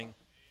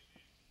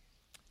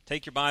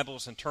Take your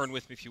Bibles and turn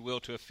with me, if you will,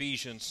 to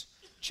Ephesians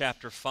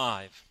chapter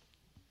 5.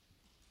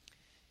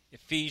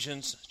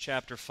 Ephesians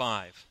chapter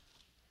 5.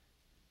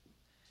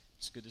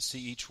 It's good to see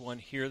each one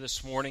here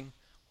this morning.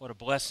 What a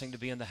blessing to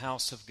be in the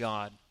house of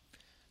God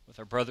with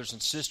our brothers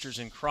and sisters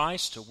in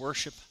Christ to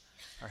worship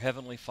our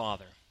Heavenly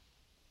Father.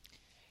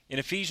 In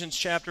Ephesians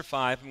chapter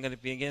 5, I'm going to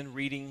begin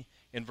reading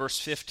in verse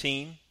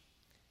 15.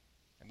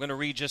 I'm going to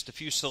read just a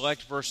few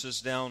select verses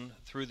down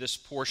through this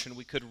portion.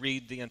 We could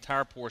read the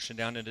entire portion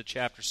down into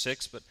chapter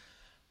 6, but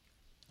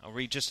I'll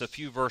read just a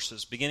few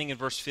verses. Beginning in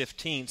verse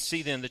 15,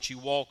 "See then that you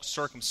walk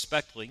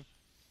circumspectly,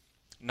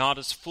 not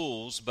as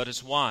fools, but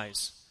as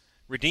wise,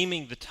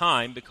 redeeming the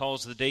time,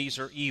 because the days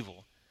are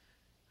evil.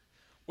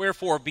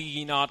 Wherefore be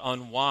ye not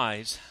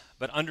unwise,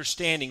 but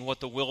understanding what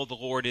the will of the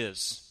Lord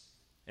is.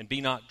 And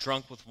be not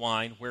drunk with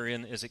wine,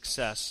 wherein is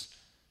excess,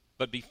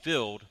 but be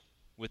filled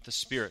with the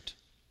Spirit."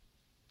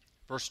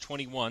 Verse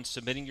 21,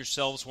 "Submitting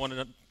yourselves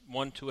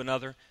one to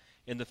another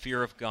in the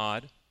fear of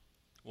God.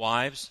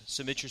 Wives,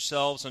 submit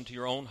yourselves unto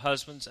your own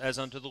husbands as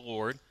unto the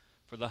Lord.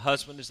 For the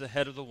husband is the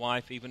head of the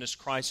wife, even as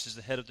Christ is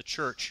the head of the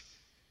church,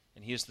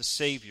 and he is the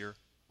Savior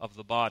of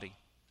the body."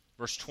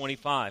 Verse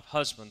 25,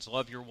 "Husbands,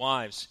 love your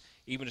wives,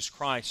 even as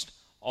Christ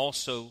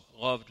also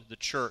loved the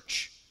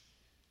church."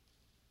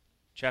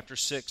 Chapter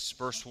 6,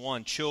 verse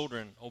 1,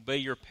 "Children, obey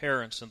your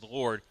parents in the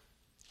Lord,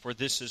 for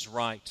this is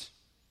right."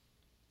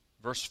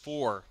 Verse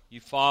 4, "You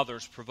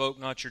fathers, provoke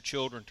not your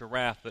children to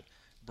wrath, but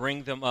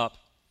bring them up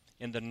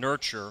in the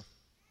nurture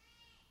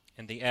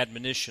and the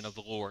admonition of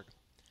the Lord."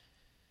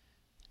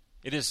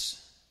 It is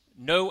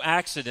no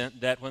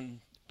accident that when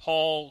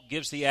Paul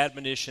gives the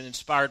admonition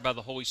inspired by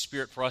the Holy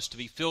Spirit for us to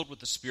be filled with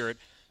the Spirit,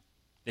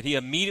 that he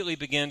immediately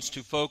begins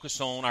to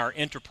focus on our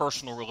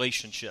interpersonal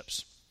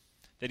relationships.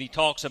 That he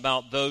talks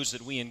about those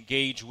that we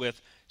engage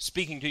with,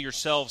 speaking to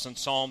yourselves in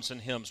psalms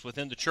and hymns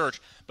within the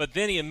church. But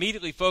then he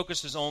immediately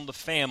focuses on the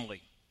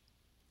family.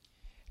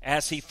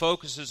 As he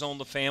focuses on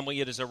the family,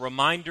 it is a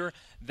reminder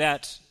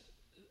that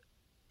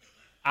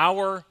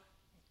our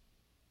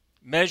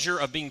measure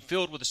of being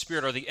filled with the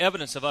Spirit, or the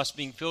evidence of us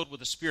being filled with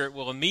the Spirit,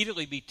 will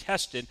immediately be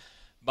tested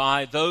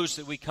by those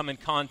that we come in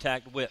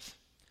contact with.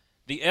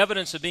 The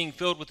evidence of being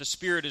filled with the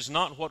Spirit is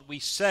not what we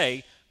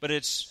say, but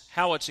it's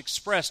how it's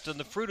expressed in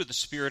the fruit of the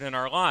Spirit in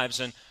our lives.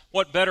 And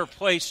what better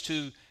place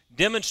to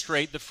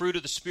demonstrate the fruit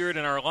of the Spirit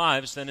in our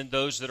lives than in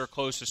those that are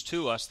closest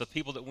to us, the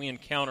people that we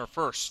encounter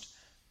first,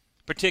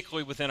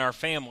 particularly within our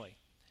family.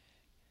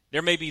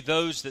 There may be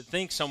those that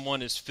think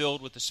someone is filled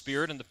with the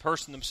Spirit, and the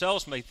person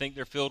themselves may think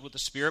they're filled with the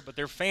Spirit, but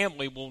their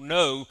family will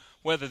know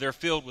whether they're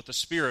filled with the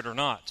Spirit or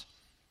not.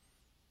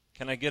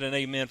 Can I get an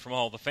amen from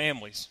all the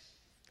families?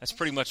 That's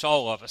pretty much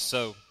all of us.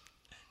 So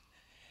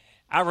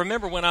I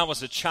remember when I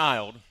was a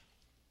child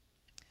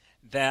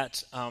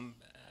that,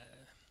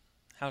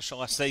 how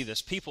shall I say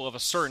this, people of a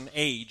certain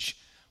age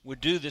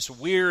would do this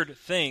weird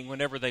thing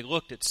whenever they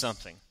looked at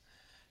something.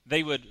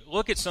 They would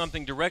look at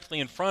something directly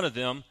in front of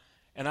them,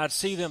 and I'd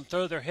see them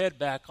throw their head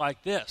back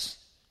like this.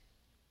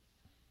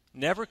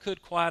 Never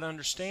could quite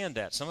understand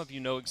that. Some of you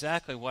know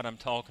exactly what I'm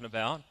talking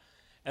about.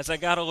 As I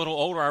got a little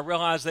older, I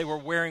realized they were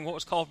wearing what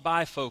was called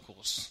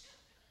bifocals.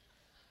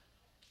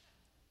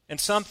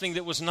 And something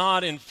that was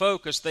not in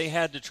focus, they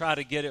had to try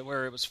to get it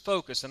where it was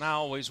focused. And I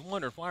always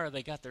wondered, why are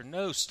they got their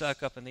nose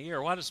stuck up in the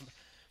air?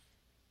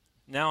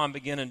 Now I'm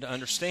beginning to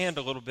understand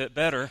a little bit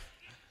better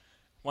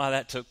why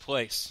that took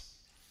place.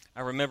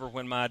 I remember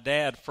when my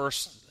dad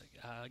first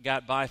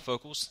got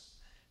bifocals.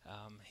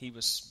 He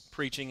was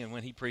preaching, and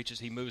when he preaches,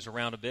 he moves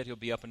around a bit. He'll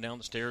be up and down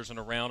the stairs and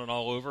around and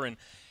all over, and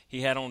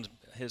he had on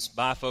his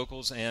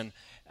bifocals, and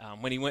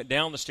when he went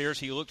down the stairs,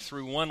 he looked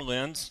through one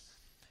lens,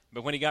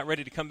 but when he got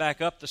ready to come back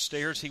up the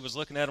stairs, he was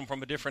looking at them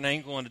from a different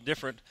angle and a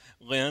different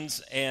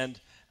lens, and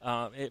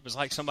it was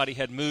like somebody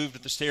had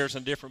moved the stairs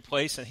in a different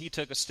place, and he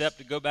took a step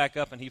to go back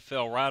up, and he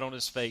fell right on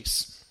his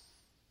face.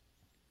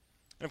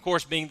 And of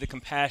course, being the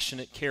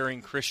compassionate,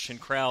 caring Christian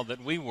crowd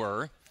that we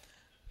were,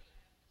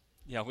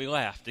 yeah, we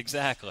laughed,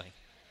 exactly.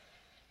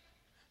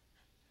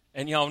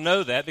 And y'all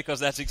know that because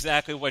that's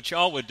exactly what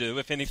y'all would do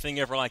if anything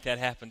ever like that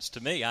happens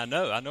to me. I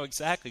know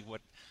exactly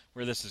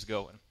where this is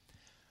going.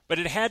 But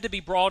it had to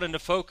be brought into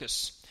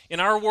focus. In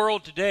our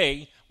world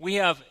today, we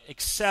have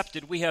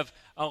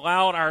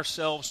allowed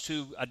ourselves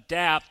to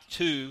adapt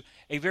to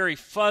a very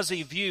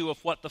fuzzy view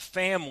of what the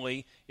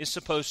family is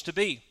supposed to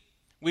be.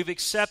 We've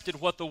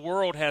accepted what the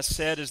world has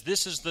said as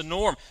this is the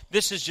norm.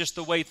 This is just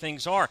the way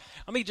things are.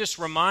 Let me just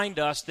remind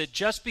us that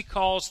just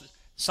because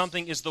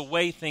something is the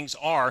way things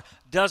are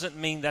doesn't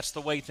mean that's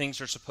the way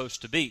things are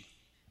supposed to be.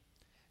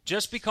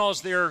 Just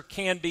because there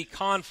can be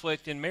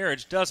conflict in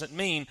marriage doesn't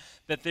mean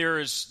that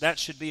that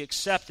should be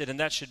accepted and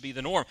that should be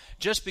the norm.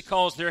 Just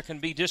because there can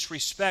be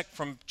disrespect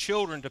from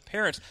children to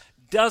parents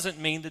doesn't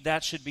mean that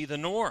that should be the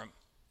norm.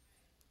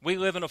 We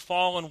live in a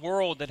fallen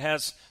world that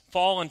has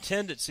fallen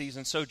tendencies,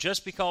 and so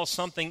just because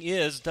something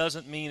is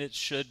doesn't mean it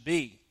should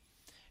be.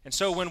 And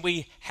so when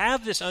we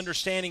have this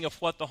understanding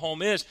of what the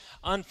home is,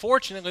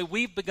 unfortunately,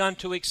 we've begun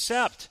to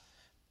accept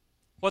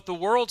what the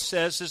world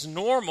says is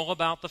normal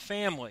about the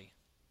family.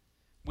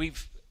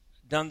 We've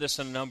done this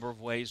in a number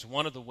of ways.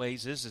 One of the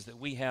ways is that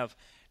we have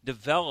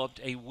developed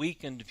a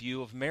weakened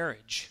view of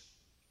marriage.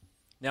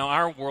 Now,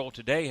 our world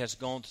today has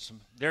gone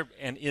to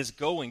is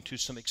going to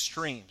some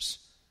extremes.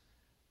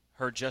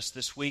 Heard just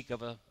this week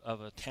of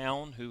a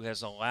town who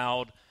has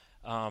allowed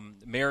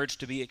marriage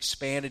to be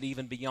expanded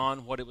even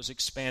beyond what it was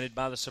expanded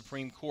by the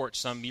Supreme Court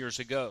some years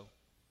ago.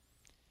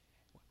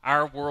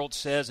 Our world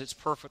says it's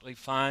perfectly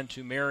fine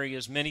to marry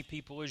as many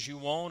people as you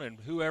want and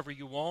whoever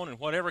you want and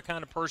whatever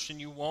kind of person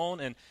you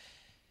want, and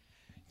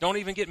don't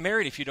even get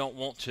married if you don't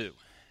want to.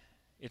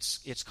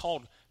 It's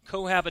called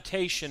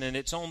cohabitation, and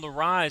it's on the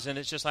rise, and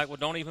it's just like, well,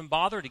 don't even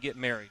bother to get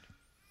married.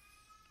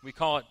 We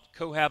call it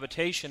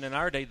cohabitation. In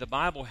our day, the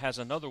Bible has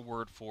another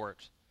word for it.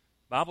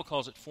 The Bible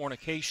calls it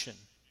fornication.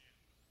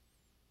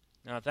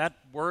 Now, if that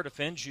word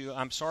offends you,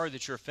 I'm sorry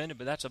that you're offended,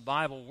 but that's a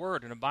Bible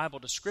word and a Bible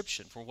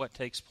description for what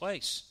takes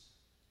place.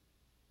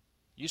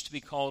 It used to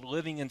be called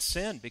living in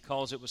sin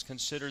because it was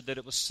considered that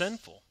it was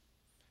sinful.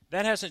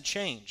 That hasn't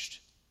changed.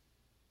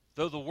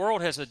 Though the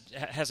world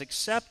has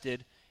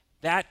accepted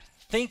that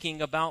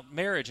thinking about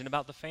marriage and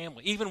about the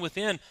family. Even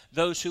within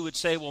those who would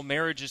say, well,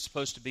 marriage is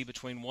supposed to be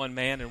between one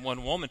man and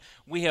one woman,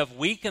 we have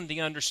weakened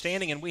the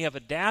understanding and we have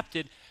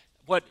adapted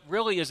what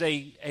really is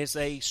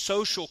a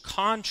social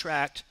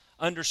contract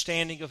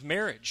understanding of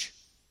marriage,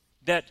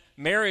 that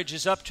marriage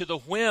is up to the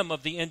whim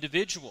of the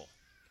individual.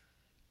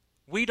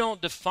 We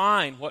don't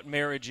define what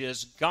marriage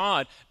is.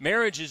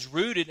 Marriage is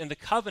rooted in the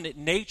covenant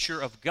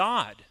nature of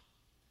God,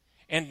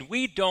 and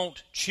we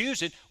don't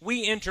choose it.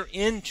 We enter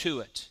into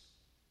it.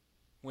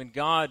 When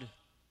God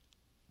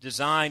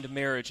designed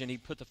marriage and he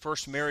put the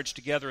first marriage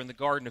together in the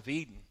Garden of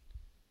Eden,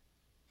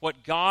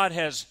 what God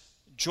has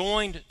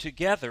joined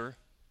together,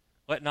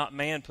 let not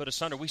man put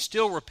asunder. We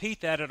still repeat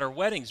that at our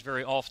weddings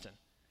very often.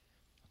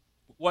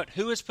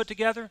 Who is put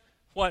together?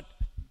 What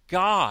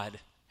God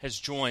has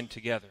joined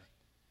together.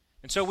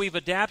 And so we've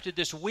adapted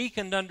this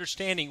weakened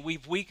understanding.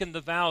 We've weakened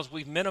the vows.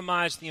 We've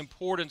minimized the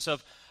importance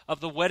of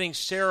the wedding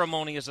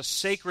ceremony as a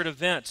sacred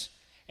event.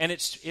 And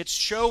it's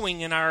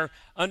showing in our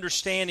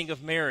understanding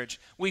of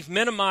marriage. We've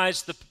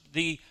minimized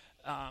the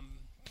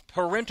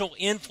parental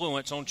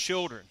influence on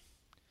children.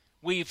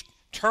 We've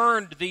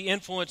turned the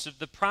influence of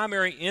the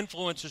primary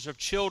influencers of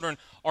children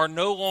are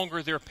no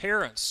longer their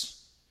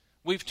parents.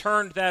 We've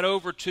turned that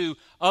over to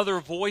other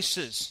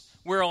voices.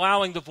 We're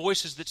allowing the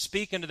voices that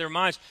speak into their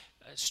minds.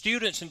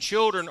 Students and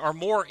children are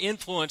more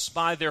influenced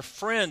by their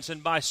friends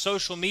and by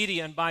social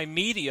media and by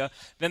media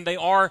than they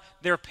are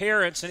their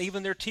parents and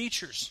even their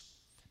teachers.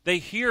 They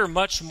hear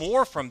much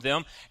more from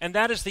them, and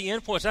that is the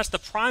influence. That's the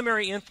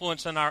primary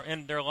influence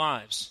in their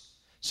lives.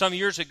 Some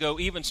years ago,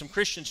 even some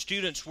Christian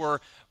students were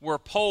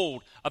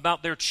polled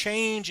about their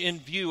change in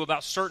view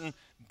about certain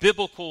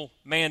biblical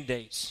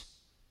mandates.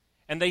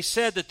 And they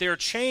said that their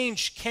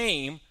change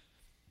came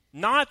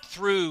not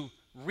through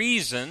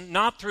reason,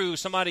 not through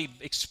somebody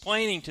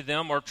explaining to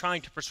them or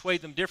trying to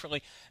persuade them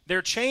differently.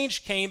 Their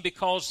change came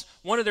because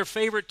one of their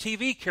favorite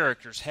TV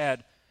characters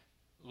had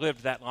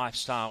lived that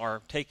lifestyle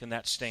or taken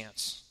that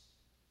stance.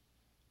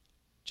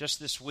 Just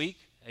this week,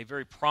 a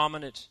very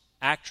prominent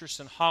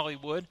actress in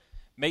Hollywood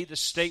made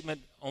this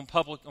statement on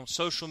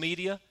social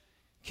media.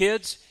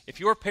 Kids, if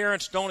your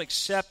parents don't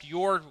accept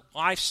your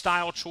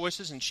lifestyle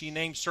choices, and she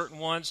named certain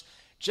ones,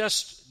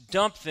 just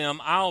dump them,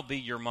 I'll be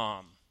your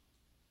mom.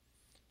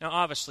 Now,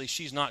 obviously,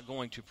 she's not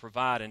going to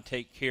provide and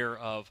take care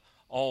of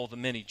all the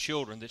many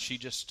children that she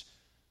just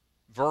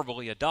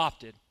verbally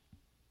adopted.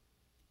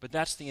 But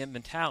that's the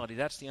mentality,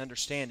 that's the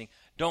understanding.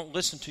 Don't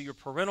listen to your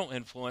parental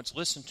influence,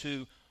 listen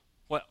to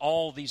what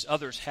all these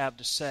others have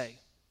to say.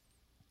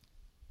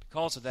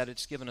 Because of that,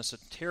 it's given us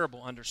a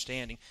terrible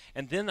understanding.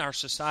 And then our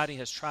society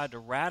has tried to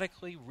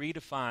radically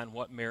redefine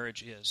what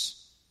marriage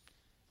is,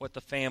 what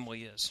the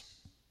family is.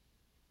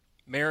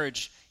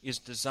 Marriage is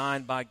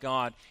designed by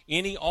God.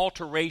 Any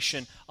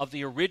alteration of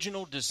the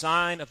original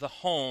design of the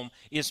home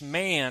is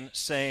man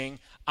saying,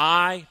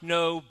 I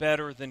know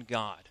better than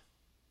God.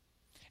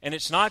 And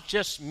it's not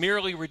just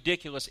merely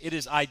ridiculous, it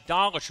is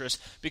idolatrous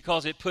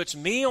because it puts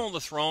me on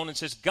the throne and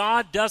says,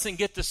 God doesn't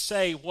get to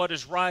say what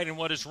is right and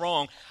what is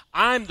wrong.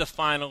 I'm the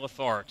final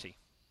authority.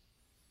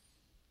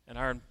 And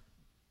our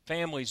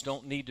families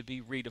don't need to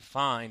be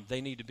redefined.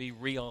 They need to be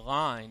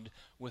realigned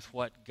with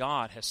what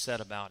God has said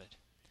about it.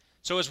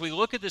 So as we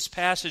look at this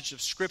passage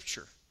of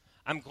Scripture,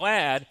 I'm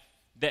glad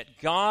that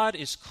God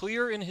is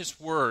clear in His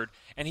Word,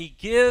 and He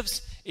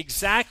gives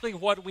exactly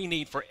what we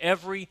need for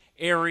every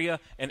area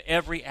and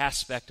every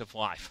aspect of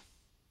life.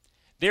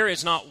 There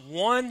is not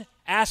one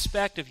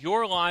aspect of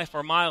your life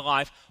or my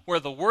life where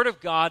the Word of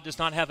God does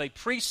not have a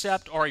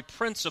precept or a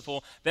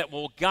principle that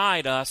will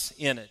guide us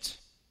in it.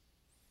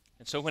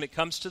 And so when it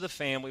comes to the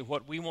family,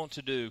 what we want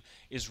to do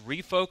is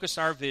refocus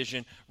our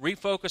vision,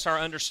 refocus our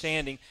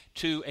understanding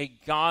to a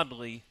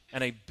godly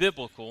and a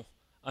biblical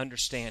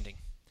understanding.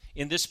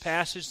 In this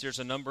passage, there's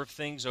a number of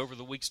things over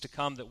the weeks to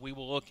come that we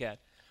will look at.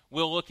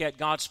 We'll look at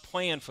God's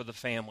plan for the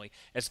family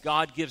as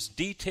God gives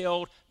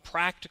detailed,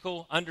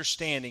 practical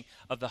understanding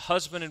of the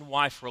husband and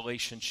wife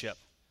relationship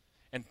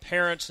and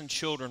parents and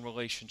children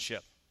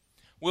relationship.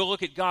 we'll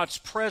look at God's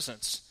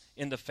presence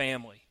in the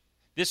family.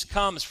 This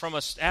comes from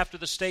us after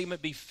the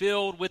statement, be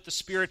filled with the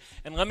Spirit.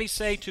 And let me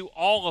say to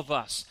all of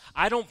us,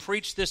 I don't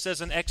preach this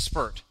as an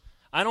expert.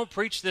 I don't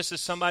preach this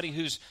as somebody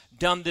who's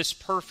done this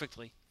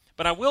perfectly.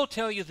 But I will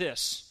tell you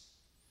this,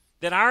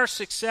 that our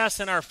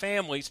success in our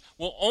families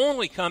will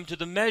only come to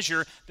the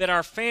measure that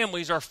our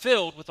families are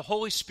filled with the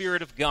Holy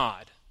Spirit of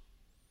God.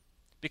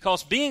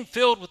 Because being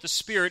filled with the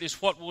Spirit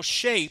is what will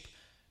shape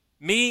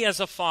me as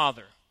a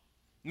father,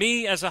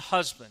 me as a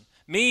husband,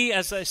 me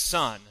as a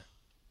son.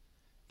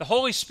 The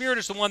Holy Spirit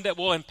is the one that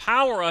will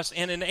empower us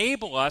and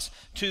enable us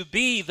to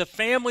be the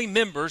family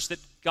members that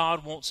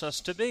God wants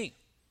us to be.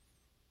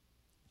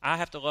 I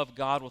have to love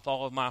God with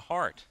all of my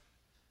heart.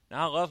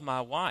 Now, I love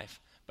my wife,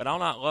 but I'll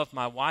not love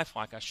my wife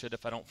like I should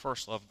if I don't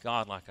first love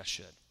God like I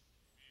should.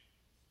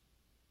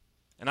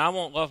 And I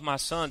won't love my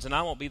sons, and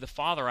I won't be the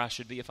father I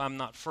should be if I'm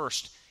not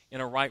first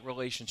in a right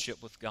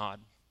relationship with God.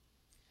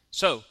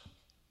 So,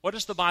 what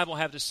does the Bible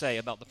have to say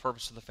about the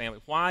purpose of the family?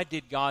 Why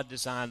did God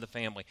design the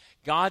family?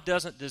 God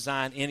doesn't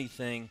design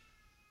anything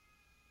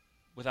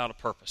without a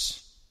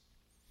purpose.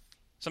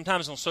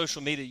 Sometimes on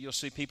social media you'll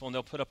see people and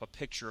they'll put up a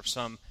picture of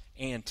some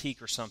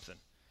antique or something.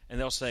 And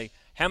they'll say,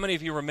 how many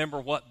of you remember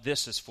what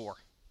this is for?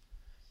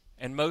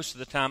 And most of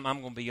the time,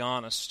 I'm going to be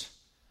honest,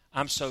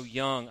 I'm so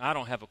young, I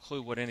don't have a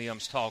clue what any of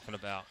them's talking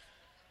about.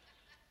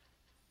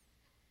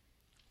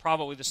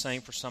 Probably the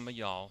same for some of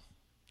y'all.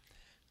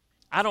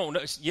 I don't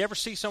know. You ever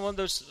see some of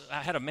those?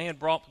 I had a man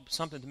brought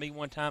something to me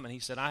one time, and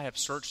he said, I have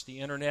searched the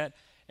internet,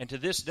 and to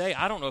this day,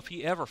 I don't know if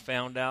he ever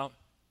found out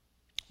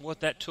what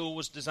that tool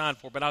was designed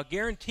for, but I'll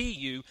guarantee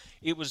you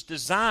it was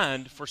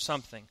designed for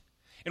something.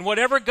 And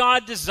whatever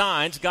God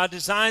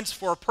designs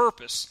for a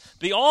purpose.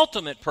 The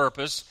ultimate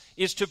purpose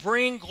is to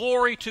bring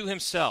glory to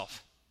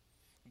Himself.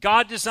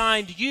 God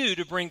designed you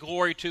to bring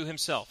glory to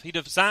Himself. He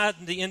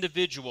designed the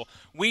individual.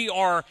 We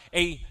are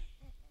a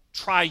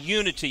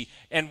triunity,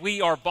 and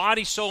we are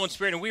body, soul, and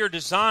spirit, and we are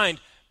designed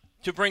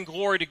to bring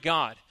glory to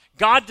God.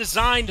 God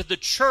designed the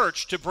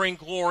church to bring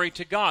glory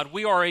to God.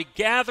 We are a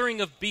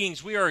gathering of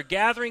beings. We are a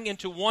gathering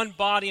into one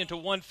body, into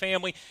one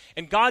family,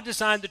 and God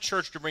designed the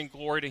church to bring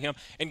glory to Him.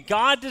 And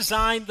God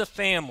designed the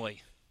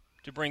family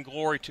to bring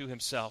glory to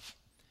Himself.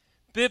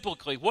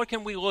 Biblically, what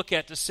can we look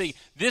at to see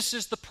this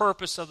is the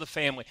purpose of the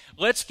family?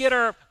 Let's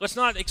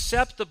not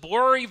accept the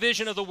blurry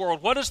vision of the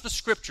world. What does the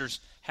Scriptures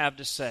have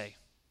to say?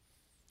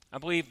 I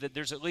believe that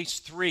there's at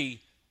least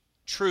 3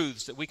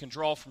 truths that we can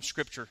draw from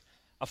Scripture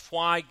of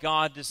why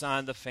God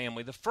designed the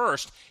family. The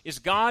first is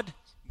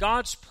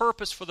God's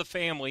purpose for the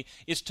family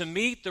is to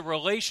meet the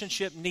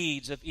relationship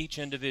needs of each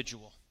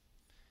individual.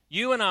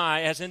 You and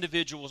I, as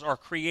individuals, are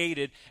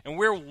created, and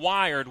we're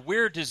wired,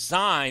 we're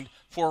designed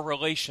for a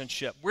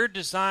relationship. We're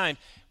designed.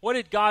 What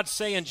did God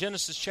say in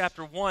Genesis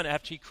chapter 1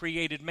 after He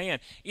created man?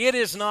 It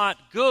is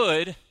not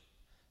good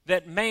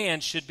that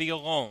man should be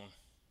alone.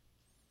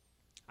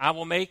 I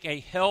will make a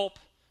help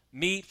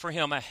meet for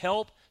him, a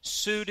help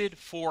suited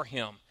for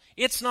him.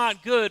 It's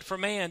not good for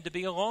man to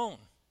be alone.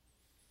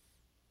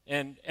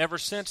 And ever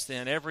since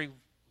then, every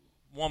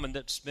woman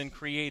that's been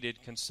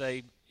created can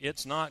say,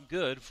 it's not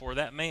good for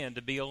that man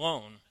to be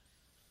alone.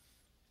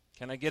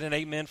 Can I get an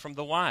amen from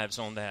the wives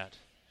on that?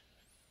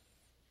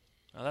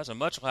 Now, that's a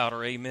much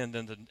louder amen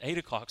than the 8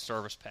 o'clock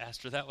service,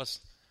 Pastor. That was...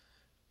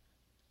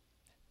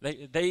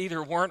 They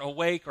either weren't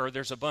awake or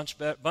there's a bunch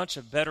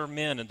of better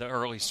men in the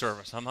early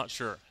service. I'm not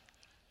sure.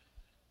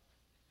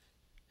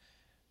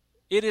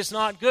 It is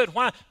not good.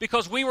 Why?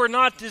 Because we were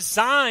not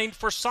designed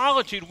for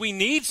solitude. We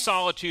need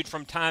solitude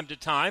from time to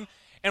time,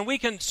 and we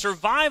can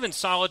survive in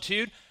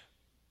solitude,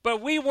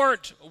 but we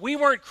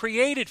weren't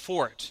created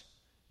for it.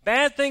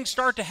 Bad things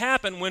start to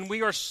happen when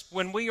we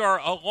are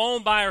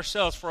alone by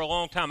ourselves for a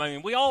long time. I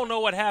mean, we all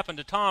know what happened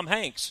to Tom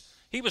Hanks.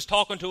 He was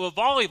talking to a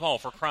volleyball,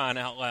 for crying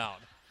out loud.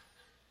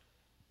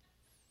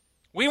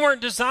 We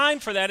weren't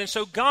designed for that, and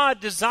so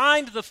God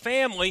designed the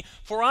family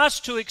for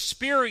us to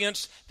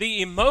experience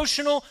the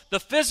emotional, the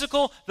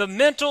physical, the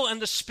mental,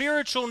 and the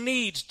spiritual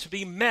needs to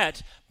be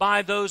met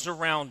by those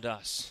around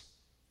us.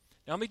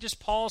 Now, let me just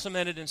pause a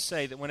minute and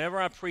say that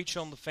whenever I preach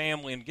on the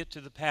family and get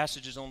to the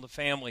passages on the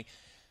family,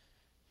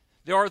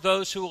 there are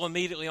those who will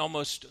immediately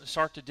almost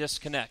start to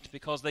disconnect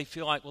because they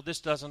feel like, well,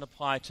 this doesn't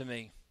apply to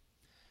me.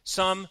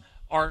 Some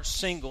are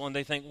single and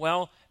they think,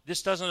 well,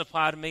 this doesn't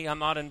apply to me. I'm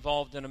not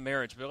involved in a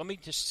marriage. But let me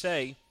just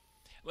say,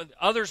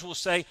 others will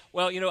say,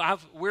 well,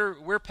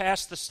 we're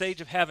past the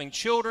stage of having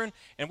children,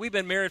 and we've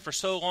been married for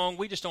so long,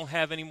 we just don't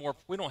have any more.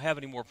 We don't have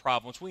any more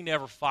problems. We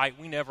never fight.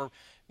 We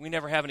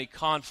never have any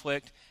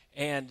conflict,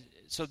 and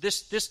so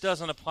this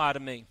doesn't apply to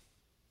me.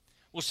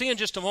 We'll see in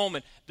just a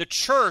moment. The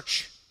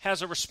church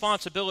has a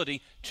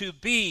responsibility to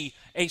be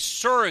a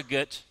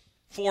surrogate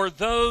for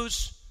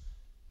those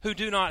who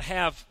do not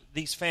have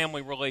these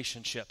family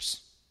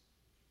relationships.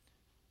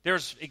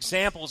 There's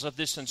examples of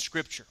this in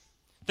Scripture.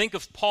 Think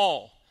of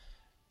Paul.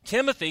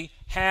 Timothy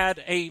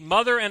had a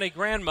mother and a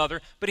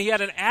grandmother, but he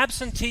had an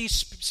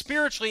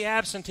spiritually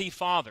absentee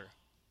father.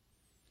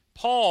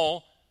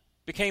 Paul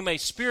became a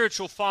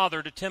spiritual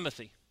father to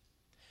Timothy.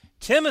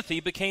 Timothy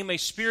became a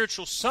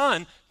spiritual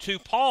son to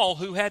Paul,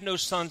 who had no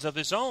sons of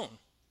his own.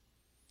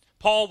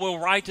 Paul will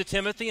write to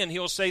Timothy and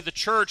he'll say the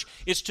church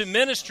is to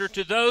minister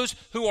to those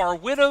who are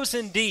widows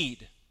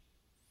indeed.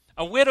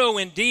 A widow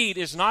indeed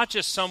is not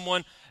just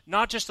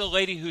a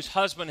lady whose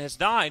husband has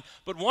died,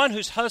 but one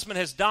whose husband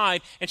has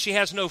died and she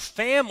has no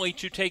family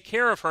to take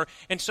care of her.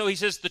 And so he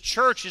says the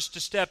church is to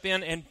step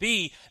in and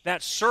be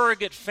that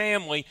surrogate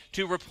family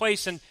to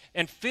replace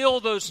and fill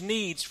those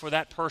needs for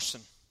that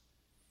person.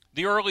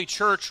 The early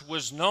church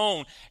was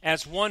known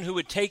as one who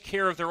would take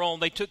care of their own.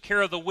 They took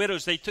care of the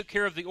widows. They took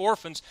care of the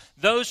orphans,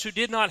 those who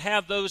did not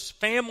have those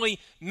family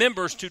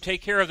members to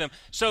take care of them.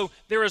 So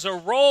there is a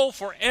role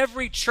for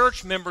every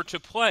church member to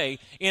play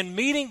in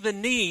meeting the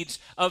needs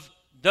of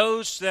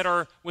those that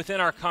are within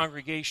our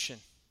congregation.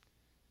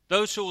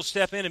 Those who will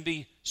step in and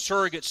be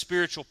surrogate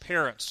spiritual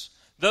parents.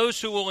 Those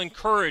who will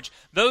encourage.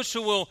 Those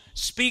who will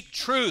speak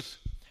truth.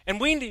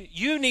 And we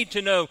need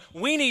to know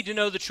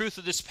the truth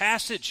of this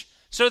passage,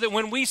 so that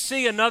when we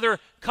see another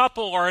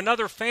couple or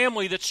another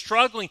family that's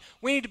struggling,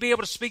 we need to be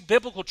able to speak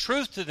biblical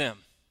truth to them.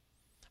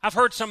 I've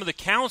heard some of the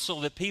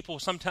counsel that people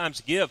sometimes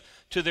give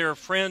to their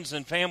friends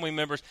and family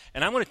members,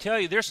 and I'm going to tell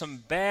you there's some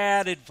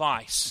bad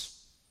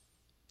advice,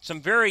 some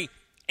very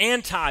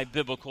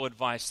anti-biblical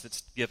advice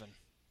that's given.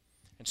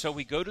 And so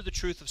we go to the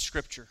truth of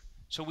Scripture.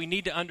 So we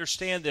need to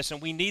understand this,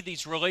 and we need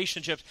these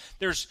relationships.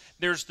 There's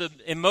the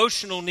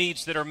emotional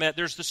needs that are met.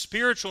 There's the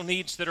spiritual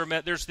needs that are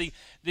met. There's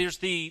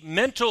the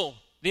mental,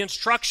 the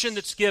instruction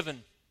that's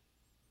given.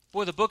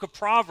 Boy, the book of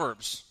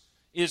Proverbs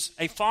is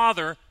a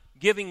father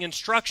giving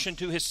instruction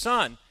to his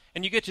son.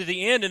 And you get to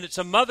the end, and it's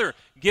a mother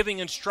giving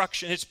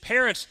instruction. It's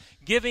parents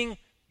giving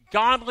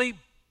godly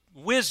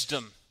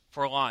wisdom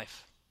for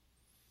life.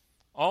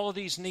 All of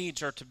these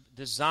needs are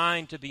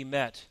designed to be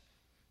met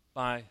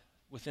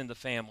within the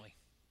family.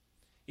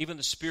 Even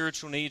the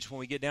spiritual needs, when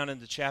we get down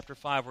into chapter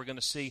 5, we're going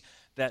to see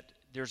that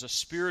there's a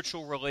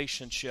spiritual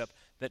relationship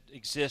that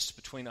exists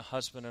between a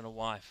husband and a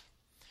wife.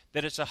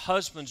 That it's a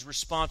husband's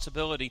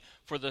responsibility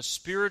for the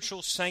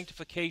spiritual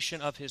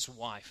sanctification of his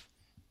wife.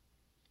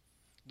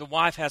 The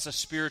wife has a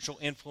spiritual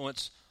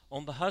influence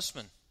on the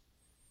husband.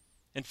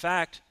 In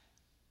fact,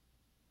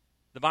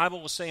 the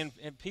Bible will say,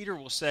 and Peter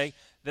will say,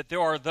 that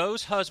there are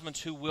those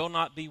husbands who will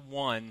not be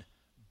won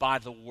by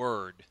the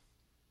word.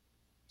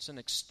 It's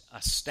an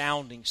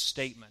astounding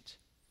statement.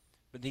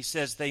 But he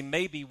says they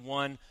may be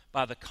won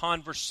by the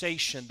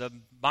conversation,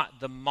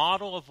 the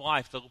model of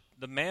life,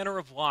 the manner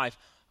of life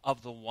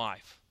of the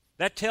wife.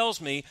 That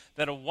tells me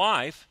that a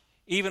wife,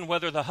 even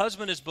whether the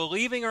husband is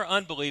believing or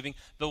unbelieving,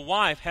 the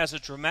wife has a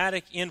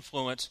dramatic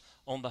influence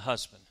on the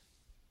husband.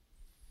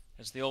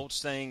 As the old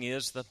saying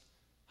is, the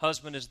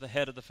husband is the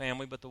head of the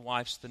family, but the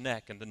wife's the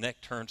neck, and the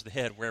neck turns the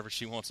head wherever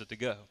she wants it to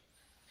go.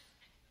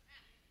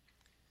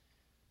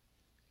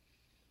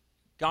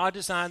 God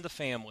designed the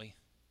family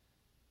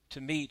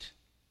to meet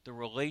the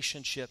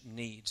relationship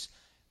needs.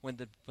 When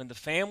the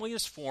family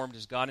is formed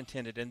as God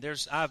intended, and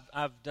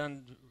I've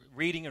done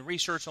reading and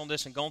research on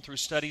this and gone through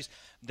studies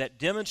that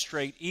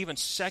demonstrate even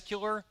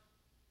secular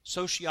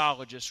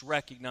sociologists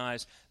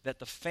recognize that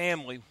the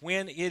family,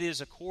 when it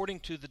is according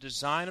to the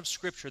design of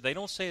Scripture, they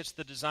don't say it's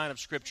the design of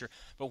Scripture,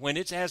 but when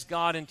it's as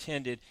God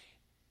intended,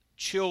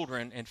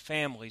 children and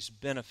families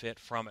benefit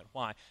from it.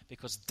 Why?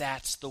 Because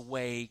that's the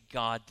way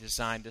God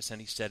designed us, and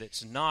He said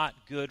it's not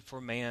good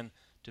for man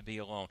to be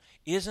alone.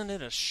 Isn't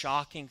it a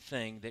shocking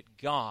thing that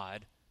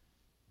God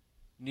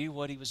knew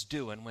what He was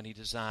doing when He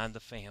designed the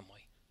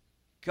family?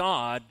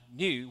 God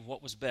knew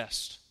what was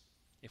best.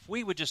 If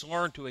we would just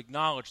learn to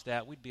acknowledge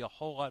that, we'd be a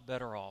whole lot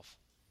better off.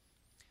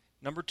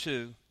 Number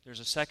 2, there's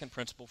a second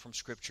principle from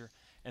Scripture,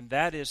 and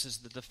that is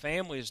that the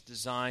family is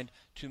designed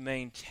to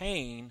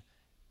maintain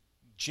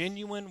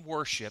genuine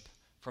worship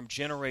from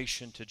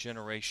generation to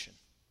generation.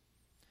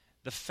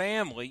 The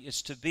family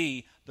is to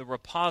be the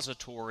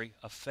repository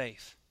of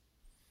faith.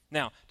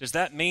 Now, does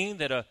that mean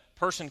that a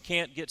person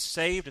can't get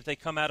saved if they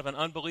come out of an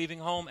unbelieving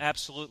home?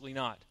 Absolutely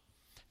not.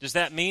 Does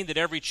that mean that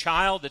every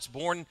child that's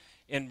born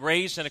and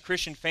raised in a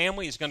Christian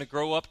family is going to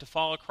grow up to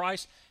follow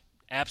Christ?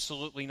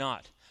 Absolutely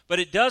not. But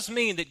it does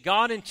mean that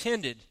God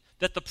intended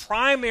that the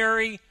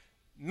primary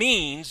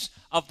means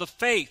of the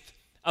faith,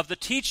 of the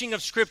teaching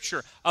of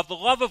Scripture, of the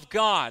love of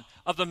God,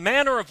 of the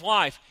manner of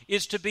life,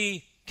 is to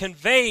be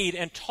conveyed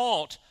and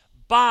taught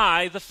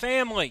by the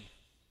family.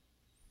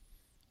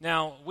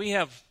 Now, we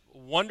have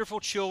wonderful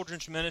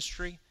children's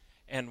ministry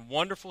and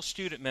wonderful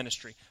student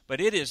ministry,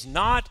 but it is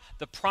not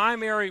the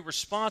primary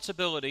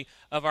responsibility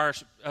of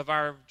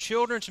our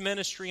children's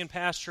ministry and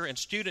pastor and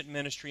student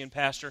ministry and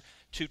pastor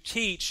to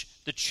teach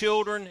the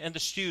children and the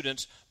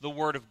students the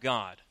Word of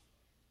God.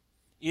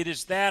 It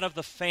is that of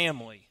the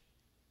family.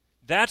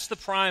 That's the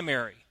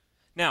primary.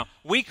 Now,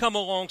 we come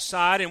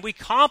alongside and we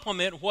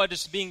complement what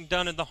is being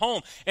done in the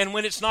home. And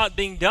when it's not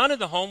being done in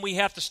the home, we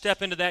have to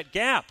step into that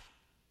gap.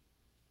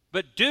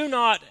 But do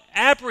not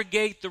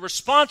abrogate the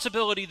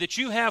responsibility that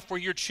you have for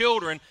your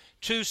children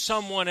to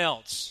someone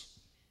else.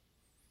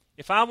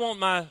 If I want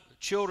my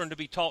children to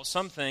be taught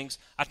some things,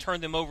 I turn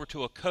them over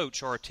to a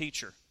coach or a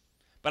teacher.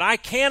 But I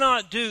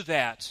cannot do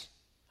that.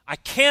 I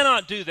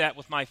cannot do that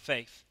with my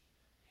faith.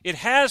 It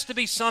has to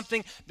be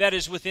something that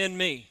is within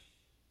me.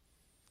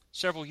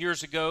 Several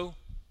years ago,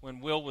 when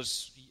Will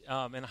was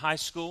in high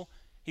school,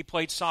 he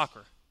played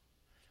soccer.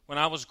 When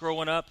I was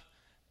growing up,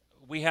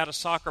 we had a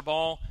soccer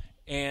ball,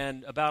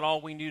 and about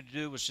all we knew to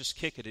do was just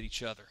kick it at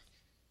each other.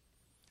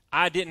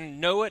 I didn't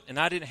know it, and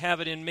I didn't have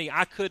it in me.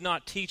 I could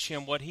not teach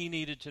him what he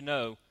needed to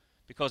know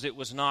because it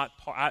was not.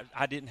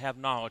 I didn't have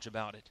knowledge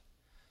about it.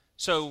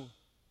 So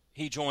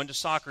he joined a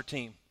soccer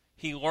team.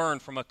 He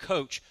learned from a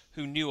coach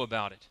who knew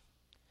about it.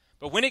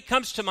 But when it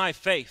comes to my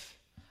faith,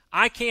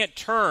 I can't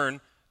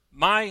turn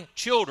my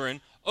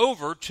children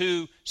over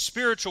to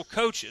spiritual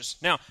coaches.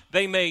 Now,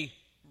 they may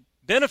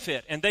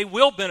benefit, and they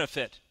will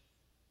benefit.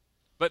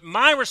 But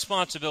my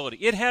responsibility,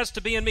 it has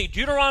to be in me.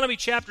 Deuteronomy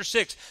chapter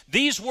 6,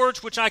 these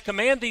words which I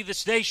command thee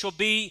this day shall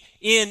be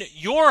in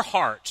your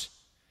heart,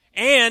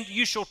 and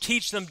you shall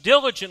teach them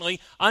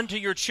diligently unto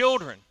your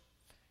children.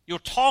 You'll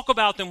talk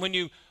about them when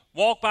you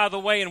walk by the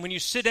way and when you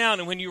sit down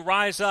and when you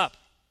rise up.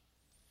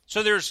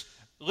 So there's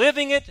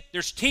living it,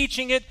 there's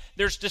teaching it,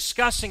 there's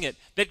discussing it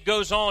that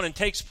goes on and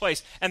takes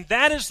place. And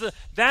that is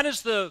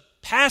the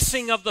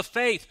passing of the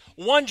faith.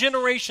 One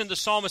generation, the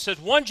psalmist says,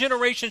 one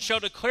generation shall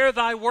declare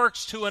thy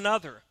works to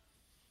another.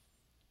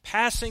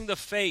 Passing the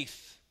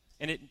faith.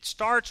 And it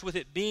starts with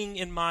it being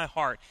in my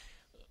heart.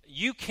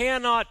 You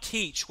cannot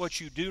teach what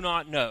you do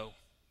not know.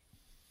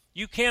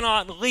 You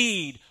cannot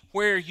lead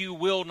where you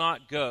will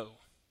not go.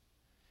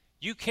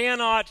 You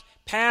cannot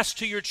pass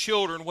to your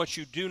children what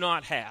you do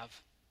not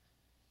have.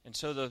 And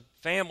so the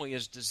family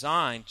is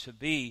designed to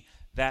be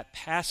that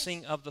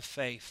passing of the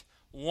faith.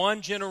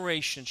 One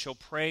generation shall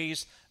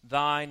praise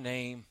thy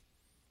name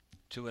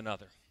to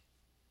another.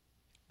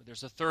 But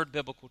there's a third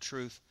biblical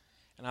truth,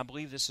 and I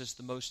believe this is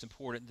the most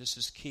important. This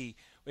is key.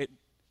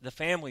 The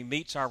family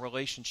meets our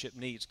relationship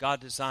needs. God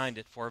designed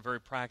it for a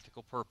very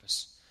practical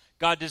purpose.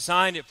 God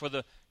designed it for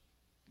the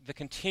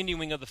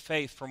continuing of the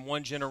faith from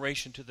one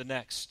generation to the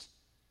next.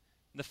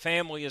 The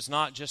family is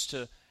not just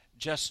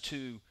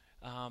to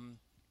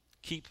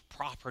keep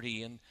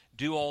property and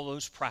do all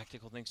those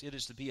practical things. It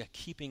is to be a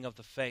keeping of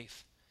the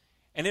faith.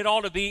 And it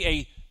ought to be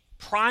a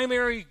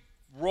primary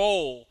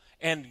role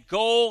and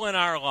goal in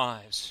our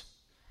lives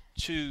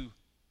to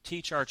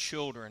teach our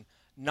children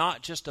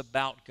not just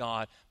about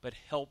God, but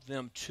help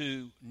them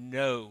to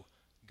know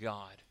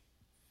God.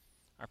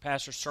 Our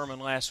pastor's sermon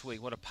last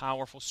week, what a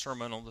powerful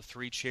sermon on the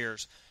three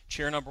chairs.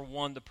 Chair number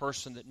 1, the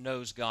person that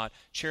knows God.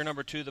 Chair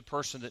number 2, the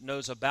person that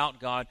knows about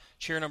God.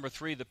 Chair number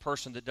 3, the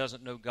person that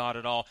doesn't know God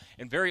at all.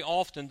 And very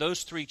often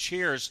those three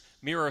chairs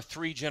mirror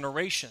three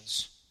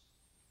generations.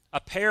 A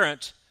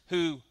parent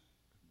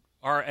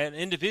or an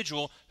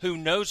individual who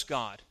knows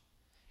God.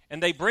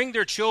 And they bring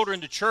their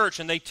children to church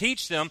and they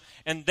teach them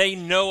and they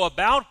know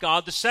about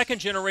God. The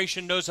second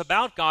generation knows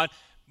about God,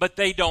 but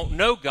they don't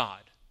know God.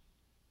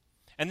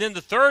 And then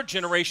the third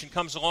generation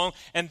comes along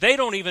and they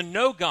don't even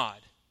know God.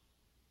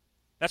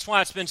 That's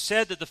why it's been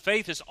said that the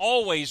faith is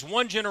always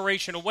one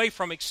generation away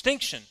from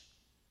extinction.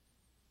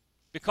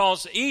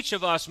 Because each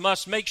of us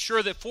must make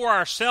sure that for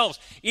ourselves,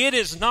 it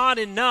is not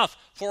enough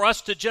for us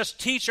to just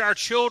teach our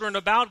children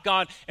about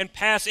God and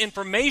pass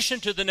information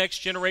to the next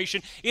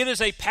generation. It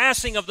is a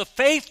passing of the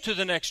faith to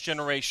the next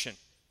generation.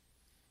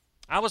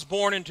 I was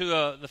born into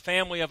the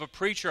family of a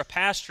preacher, a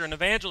pastor, an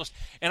evangelist,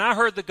 and I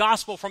heard the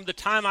gospel from the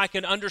time I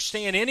could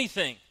understand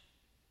anything.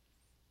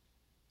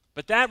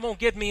 But that won't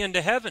get me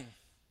into heaven.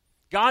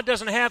 God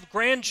doesn't have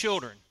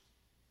grandchildren.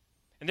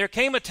 And there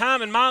came a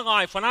time in my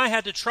life when I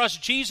had to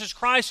trust Jesus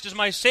Christ as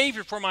my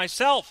Savior for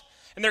myself.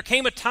 And there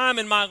came a time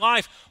in my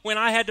life when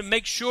I had to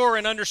make sure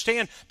and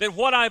understand that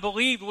what I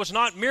believed was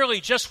not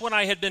merely just what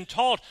I had been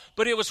taught,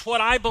 but it was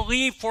what I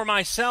believed for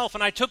myself,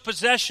 and I took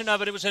possession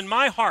of it. It was in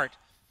my heart.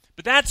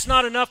 But that's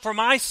not enough for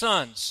my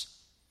sons.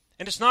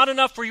 And it's not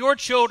enough for your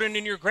children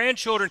and your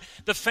grandchildren.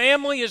 The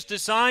family is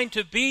designed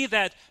to be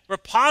that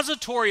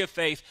repository of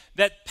faith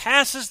that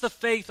passes the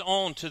faith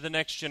on to the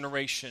next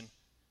generation.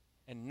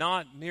 And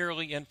not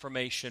merely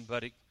information,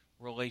 but a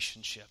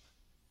relationship.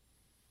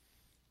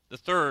 The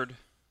third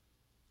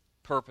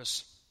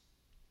purpose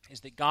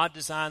is that God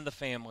designed the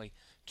family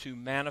to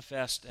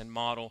manifest and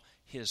model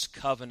His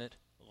covenant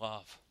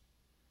love.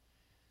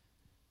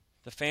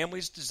 The family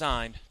is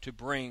designed to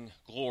bring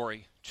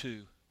glory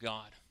to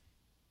God.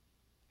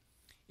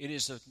 It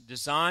is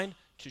designed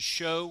to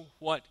show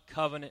what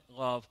covenant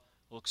love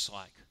looks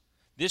like.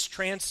 This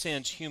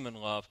transcends human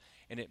love,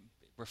 and it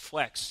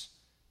reflects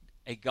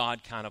a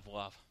God kind of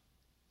love.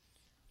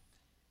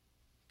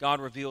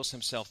 God reveals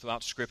Himself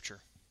throughout Scripture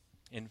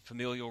in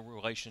familial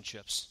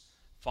relationships,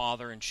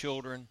 father and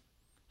children,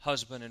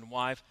 husband and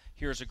wife.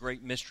 Here's a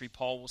great mystery.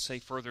 Paul will say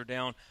further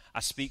down,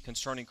 I speak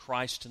concerning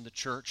Christ and the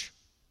church.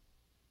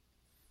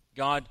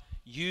 God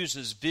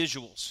uses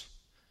visuals.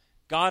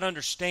 God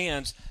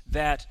understands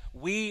that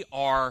we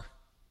are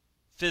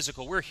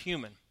physical. We're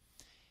human.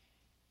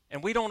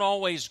 And we don't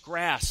always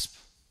grasp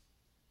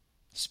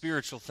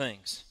spiritual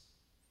things.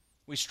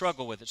 We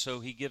struggle with it, so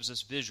He gives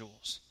us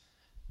visuals.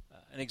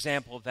 An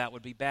example of that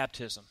would be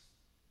baptism.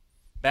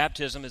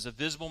 Baptism is a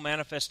visible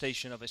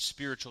manifestation of a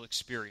spiritual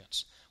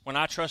experience. When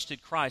I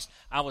trusted Christ,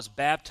 I was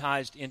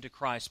baptized into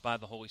Christ by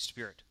the Holy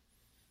Spirit.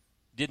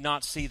 Did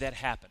not see that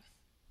happen.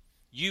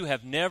 You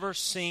have never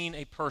seen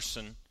a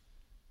person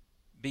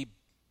be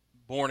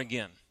born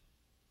again.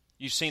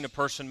 You've seen a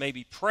person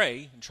maybe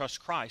pray and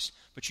trust Christ,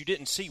 but you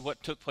didn't see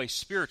what took place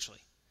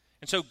spiritually.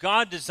 And so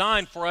God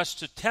designed for us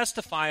to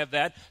testify of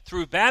that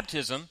through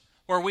baptism,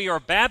 where we are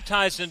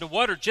baptized into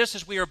water just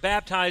as we are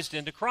baptized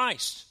into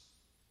Christ.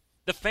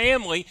 The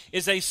family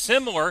is a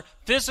similar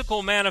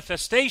physical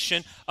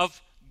manifestation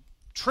of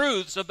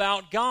truths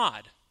about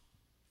God.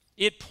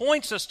 It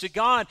points us to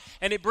God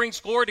and it brings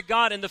glory to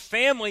God, and the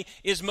family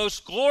is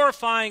most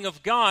glorifying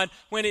of God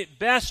when it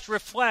best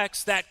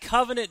reflects that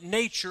covenant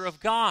nature of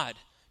God,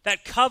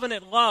 that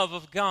covenant love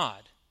of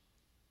God.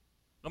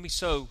 Let me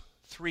sow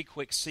 3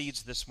 quick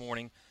seeds this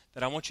morning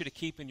that I want you to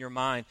keep in your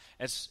mind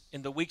as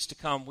in the weeks to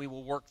come we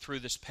will work through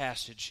this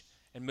passage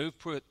and move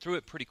through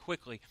it pretty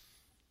quickly.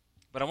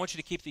 But I want you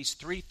to keep these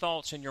 3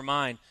 thoughts in your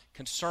mind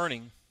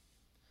concerning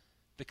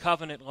the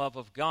covenant love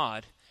of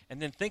God,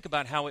 and then think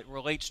about how it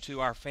relates to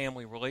our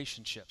family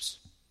relationships.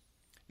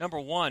 Number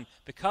 1,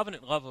 the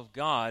covenant love of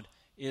God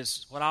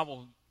is what I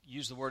will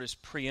use the word as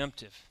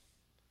preemptive.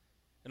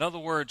 In other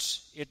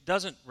words, it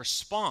doesn't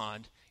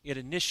respond, it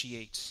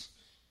initiates.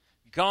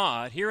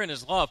 God, here in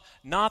His love,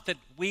 not that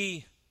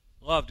we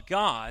loved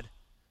God,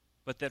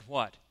 but that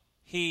what?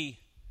 He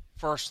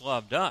first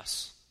loved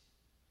us.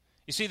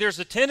 You see, there's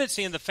a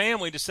tendency in the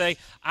family to say,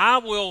 I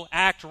will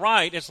act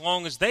right as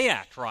long as they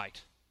act right.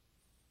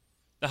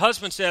 The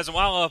husband says, well,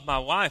 I love my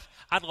wife.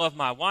 I'd love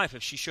my wife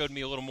if she showed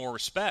me a little more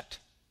respect.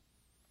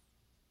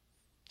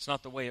 It's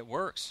not the way it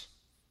works.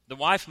 The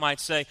wife might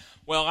say,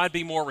 well, I'd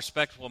be more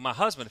respectful of my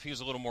husband if he was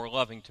a little more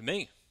loving to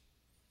me.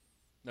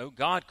 No,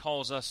 God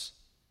calls us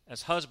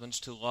as husbands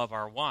to love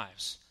our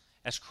wives,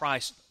 as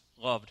Christ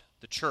loved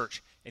the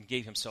church and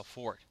gave Himself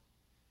for it.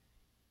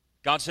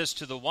 God says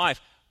to the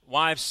wife,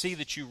 wives, see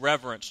that you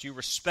reverence, you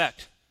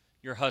respect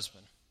your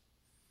husband.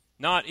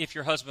 Not if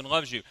your husband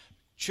loves you.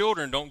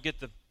 Children don't get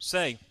to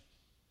say,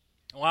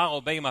 well, I'll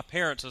obey my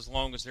parents as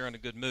long as they're in a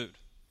good mood.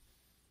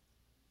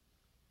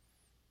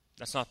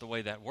 That's not the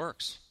way that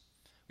works.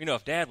 You know,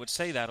 if Dad would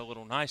say that a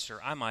little nicer,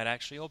 I might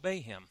actually obey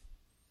him.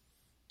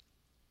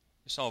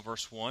 You saw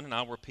verse 1, and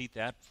I'll repeat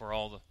that for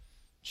all the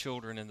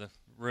children in the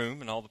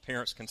room, and all the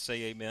parents can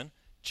say amen.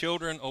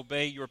 Children,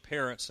 obey your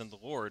parents in the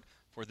Lord,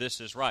 for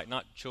this is right.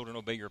 Not children,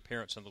 obey your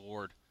parents in the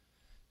Lord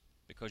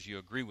because you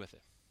agree with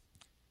it.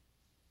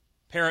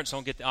 Parents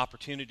don't get the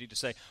opportunity to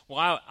say,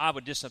 well, I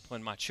would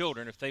discipline my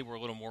children if they were a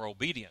little more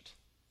obedient.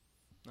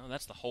 No,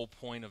 that's the whole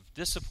point of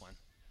discipline.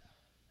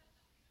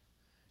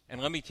 And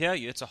let me tell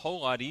you, it's a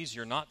whole lot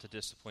easier not to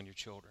discipline your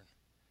children.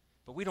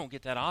 But we don't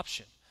get that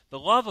option. The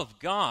love of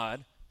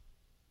God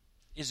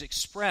is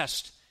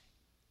expressed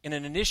in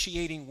an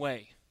initiating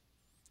way.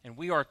 And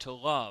we are to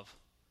love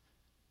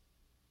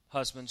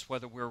husbands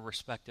whether we're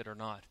respected or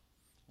not.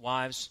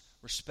 Wives,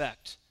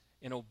 respect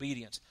and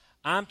obedience.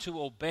 I'm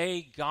to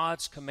obey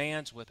God's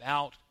commands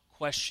without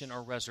question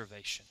or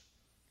reservation.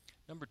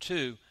 Number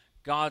 2,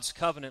 God's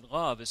covenant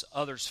love is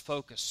others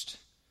focused.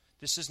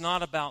 This is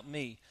not about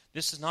me.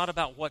 This is not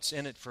about what's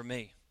in it for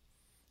me.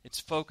 It's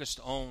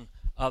focused on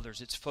others.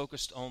 It's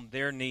focused on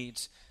their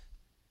needs.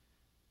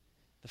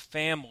 The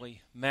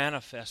family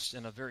manifests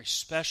in a very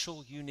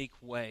special, unique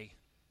way,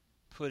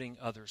 putting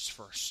others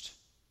first.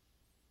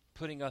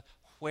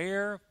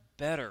 Where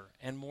better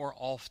and more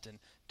often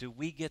do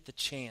we get the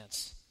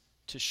chance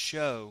to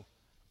show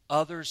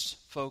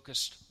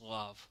others-focused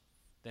love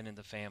than in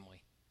the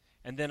family?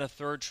 And then a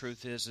third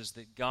truth is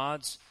that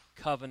God's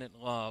covenant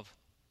love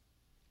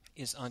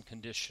is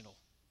unconditional.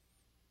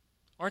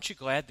 Aren't you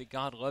glad that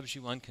God loves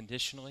you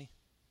unconditionally?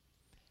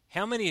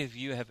 How many of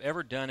you have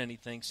ever done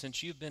anything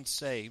since you've been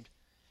saved?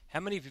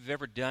 How many of you have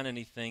ever done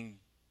anything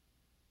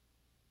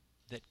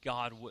that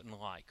God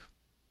wouldn't like?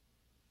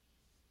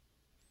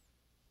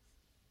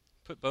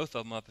 Put both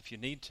of them up if you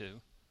need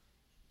to.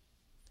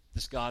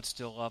 Does God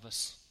still love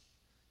us?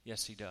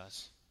 Yes, He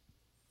does.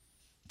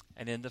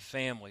 And in the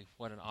family,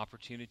 what an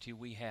opportunity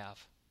we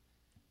have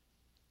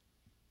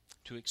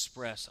to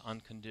express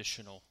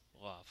unconditional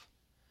love.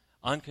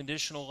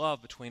 Unconditional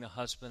love between a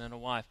husband and a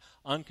wife.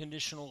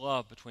 Unconditional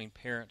love between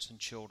parents and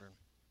children.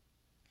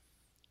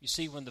 You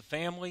see, when the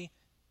family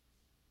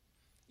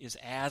is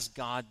as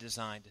God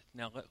designed it.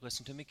 Now,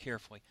 listen to me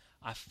carefully.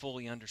 I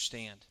fully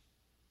understand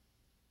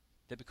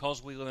that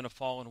because we live in a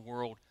fallen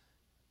world,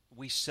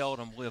 we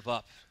seldom live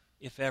up,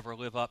 if ever,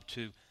 live up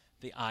to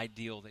the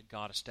ideal that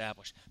God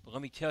established. But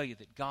let me tell you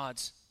that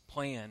God's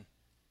plan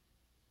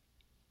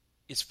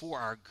is for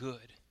our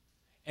good.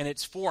 And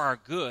it's for our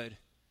good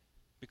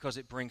because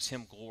it brings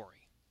Him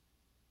glory.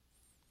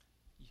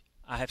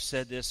 I have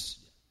said this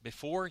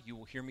before. You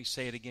will hear me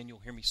say it again. You'll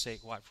hear me say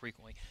it quite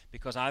frequently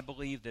because I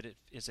believe that it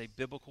is a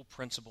biblical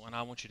principle, and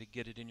I want you to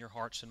get it in your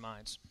hearts and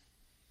minds.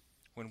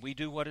 When we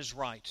do what is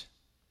right,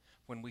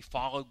 when we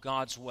follow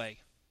God's way,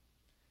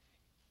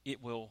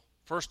 it will,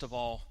 first of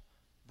all,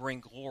 bring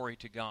glory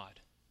to God.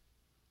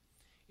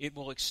 it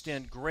will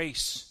extend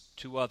grace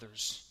to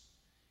others,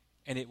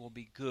 and it will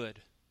be good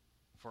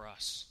for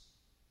us.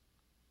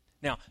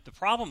 Now, the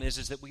problem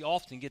is that we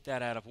often get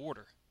that out of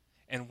order,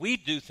 and we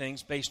do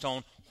things based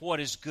on what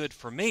is good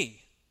for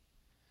me.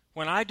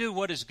 When I do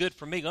what is good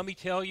for me, let me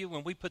tell you,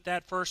 when we put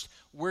that first,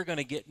 we're going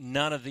to get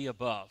none of the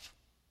above.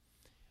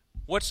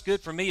 What's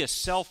good for me is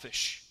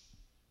selfish,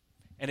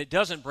 and it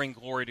doesn't bring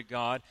glory to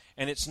God,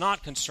 and it's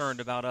not concerned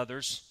about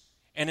others,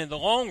 and in the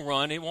long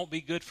run, it won't be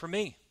good for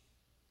me.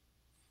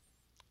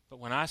 But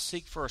when I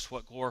seek first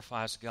what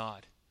glorifies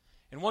God,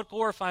 and what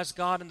glorifies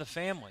God in the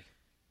family,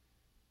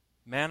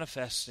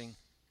 manifesting,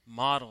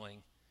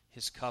 modeling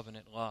His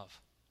covenant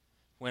love.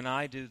 When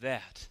I do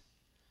that,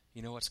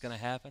 you know what's going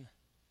to happen?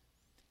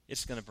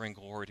 It's going to bring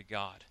glory to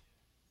God,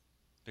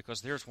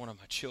 because there's one of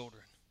my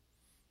children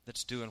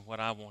that's doing what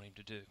I want him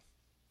to do.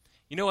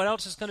 You know what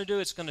else it's going to do?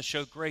 It's going to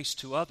show grace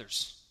to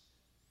others.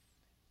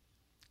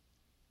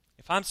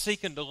 If I'm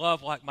seeking to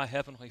love like my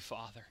Heavenly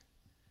Father,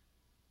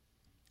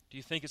 do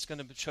you think it's going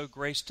to show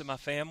grace to my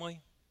family?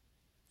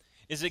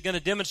 Is it going to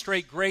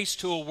demonstrate grace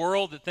to a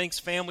world that thinks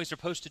families are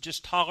supposed to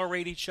just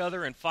tolerate each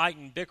other and fight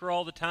and bicker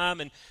all the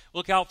time and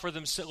look out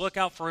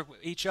for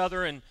each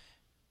other? And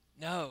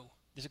no,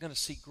 is it going to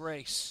see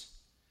grace?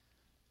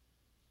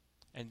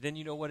 And then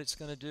you know what it's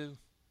going to do?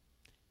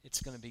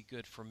 It's going to be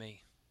good for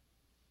me.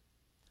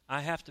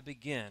 I have to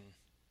begin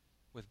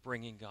with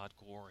bringing God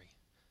glory.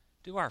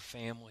 Do our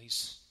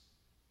families,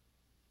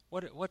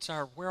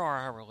 where are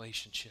our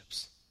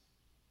relationships?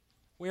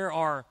 Where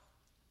are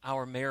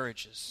our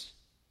marriages?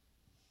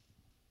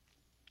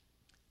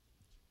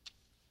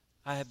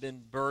 I have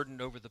been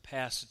burdened over the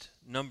past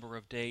number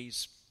of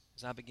days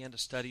as I began to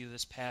study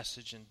this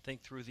passage and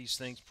think through these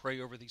things,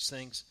 pray over these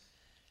things,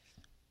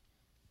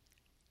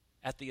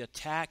 at the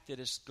attack that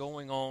is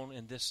going on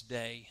in this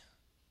day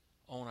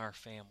on our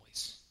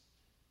families.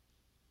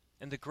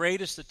 And the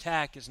greatest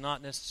attack is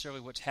not necessarily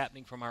what's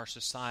happening from our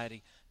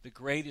society. The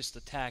greatest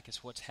attack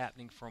is what's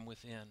happening from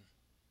within.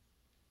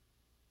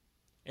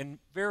 And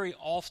very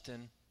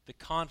often, the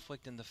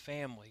conflict in the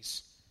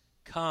families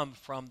come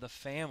from the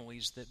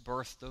families that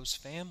birthed those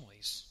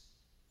families.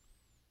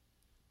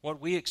 What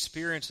we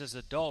experience as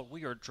adults,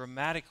 we are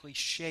dramatically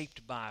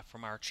shaped by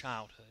from our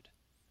childhood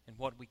and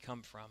what we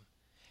come from.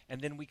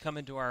 And then we come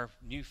into our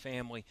new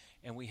family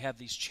and we have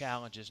these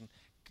challenges, and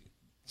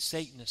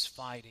Satan is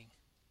fighting.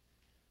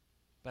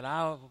 But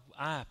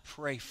I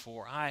pray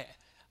I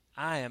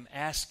am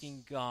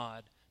asking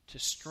God to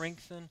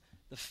strengthen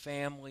the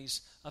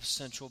families of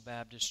Central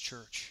Baptist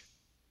Church.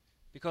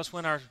 Because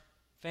when our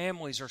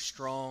families are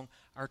strong,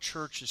 our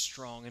church is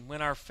strong. And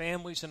when our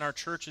families and our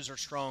churches are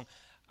strong,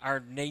 our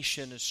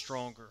nation is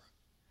stronger.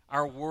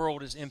 Our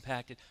world is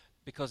impacted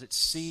because it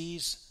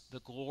sees the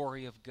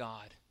glory of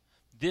God.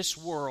 This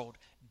world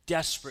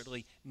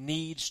desperately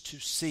needs to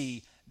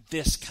see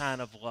this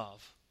kind of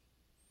love.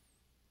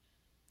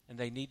 And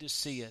they need to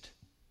see it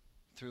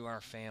through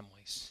our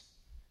families.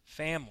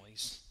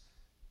 Families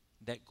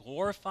that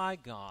glorify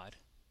God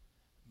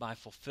by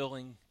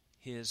fulfilling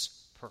His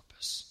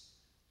purpose.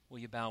 Will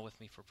you bow with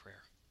me for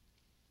prayer?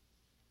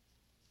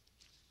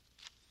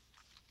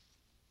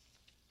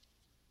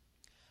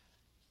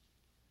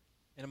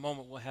 In a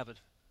moment, we'll have a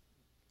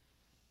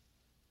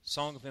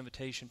song of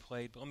invitation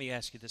played, but let me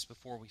ask you this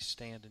before we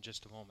stand in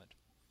just a moment.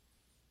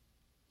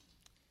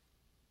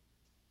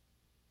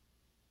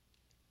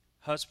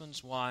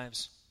 Husbands,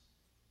 wives,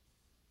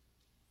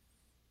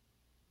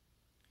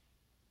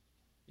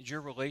 is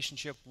your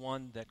relationship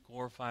one that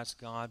glorifies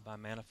God by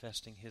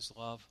manifesting His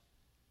love?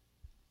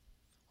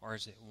 Or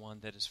is it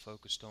one that is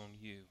focused on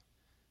you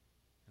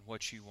and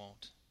what you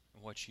want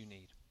and what you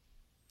need?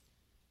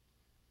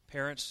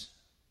 Parents,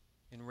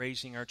 in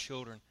raising our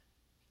children,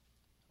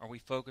 are we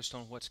focused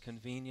on what's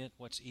convenient,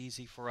 what's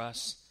easy for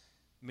us,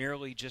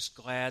 merely just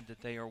glad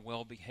that they are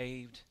well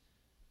behaved,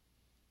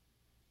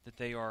 that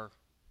they are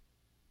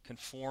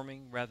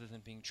conforming rather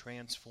than being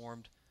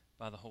transformed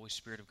by the Holy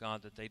Spirit of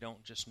God, that they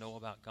don't just know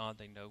about God,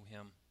 they know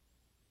Him?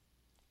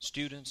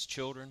 Students,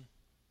 children,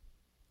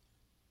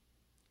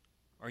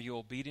 are you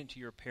obedient to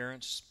your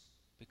parents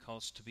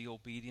because to be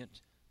obedient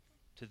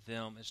to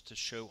them is to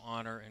show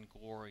honor and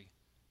glory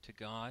to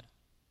God?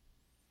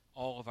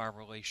 All of our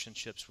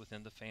relationships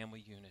within the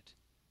family unit.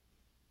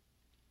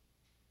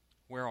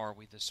 Where are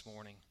we this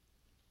morning?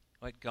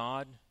 Let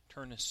God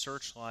turn His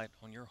searchlight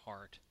on your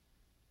heart.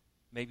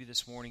 Maybe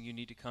this morning you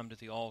need to come to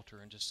the altar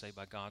and just say,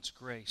 by God's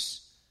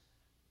grace,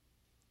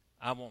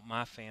 I want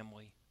my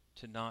family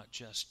to not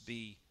just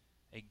be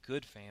a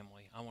good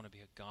family. I want to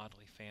be a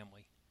godly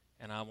family.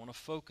 And I want to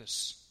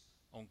focus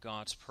on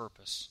God's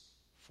purpose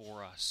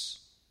for us.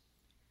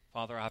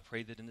 Father, I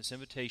pray that in this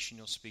invitation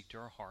you'll speak to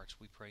our hearts.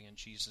 We pray in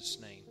Jesus' name.